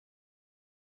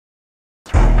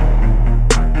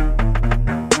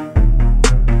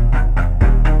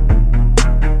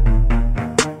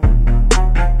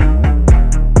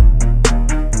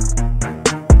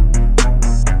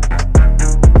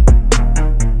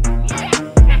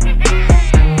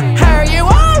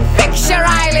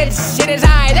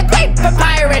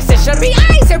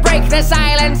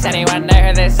Does anyone know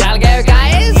who this ZALGO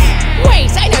guy is?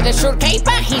 Wait, I know the short caper.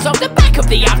 He's on the back of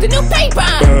the afternoon paper.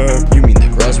 You mean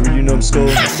the grocery, you numbskull?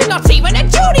 That's not even a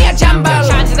junior jumbo.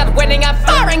 Chances of winning are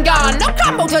far and gone. No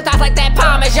crumble to death like their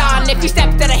parmesan. If you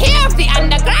stepped to the hair of the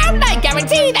underground, I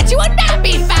guarantee that you would not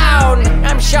be found.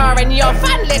 I'm sure in your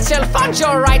fun little font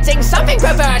you're writing something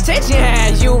perverted.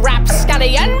 Yeah, you rap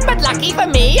scullion, but lucky for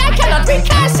me, I cannot be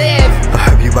cursive. I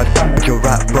hope you had your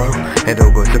rap, bro. It all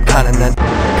was a plan and then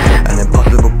an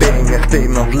impossible being, a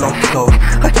theme of lost souls.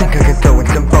 I think I can throw in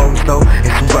some bones though,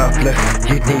 it's worthless.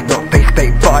 You need not face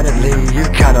fate violently. You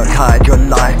cannot hide your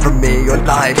life from me, your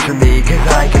life from me, cause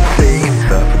I can see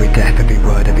every death, every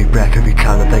word, every breath, every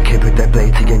time that they kid with their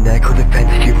blade to your neck. Or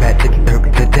defense you met to took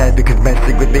to dead, because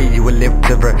messing with me you will live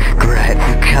to regret.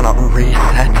 You cannot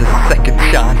reset a second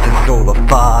chance, it's all a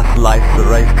fast life, the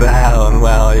race to hell, and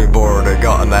well, you've already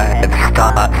gotten a head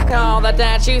start. All the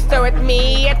dirt you throw at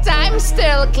me, yet I'm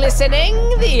still glistening.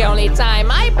 The only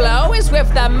time I blow is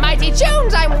with the mighty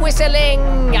tunes I'm whistling.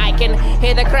 I can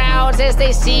hear the crowds as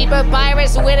they see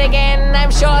Papyrus win again.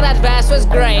 I'm sure that verse was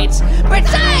great, but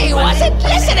I wasn't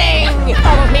listening.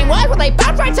 All of me words, well, they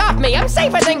bounce right off me. I'm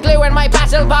safer than glue in my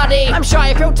battle body. I'm sure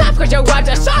I feel tough cause your words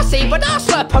are saucy, but I'll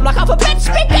slurp them like alphabet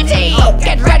spaghetti.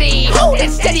 Get ready, hold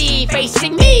it steady.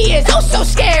 Facing me is oh so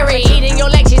scary. Eating your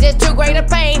legs is too great a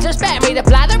pain, so spare me the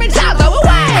blather and ZALGO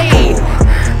away.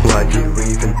 Were you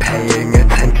even paying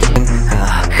attention?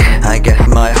 I guess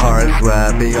my horrors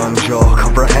were beyond your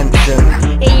comprehension.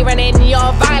 Even in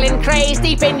your violent craze,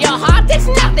 deep in your heart, it's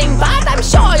nothing but I'm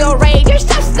sure your rage is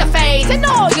just a phase, and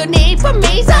all you need from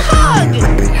me's a hug. You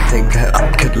really think that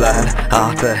I could learn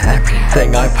after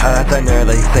everything I've heard? I know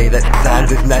they say that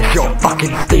sand is next your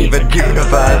fucking Steven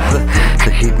Universe. To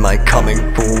heed my coming,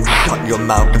 fool, shut your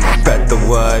mouth and spread the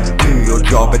word. Do your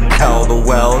job and tell the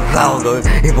world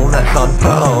ZALGO, evil that's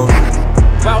unfurled.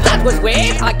 Well, that was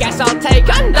weird. I guess I'll take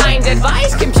Undyne's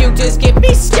advice. Computers give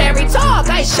me scary talk.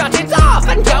 I shut it off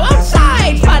and go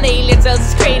outside. Funny little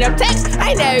screen of text.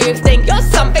 I know you think you're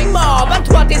something more, but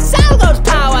what is ZALGO's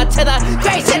power to the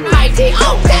great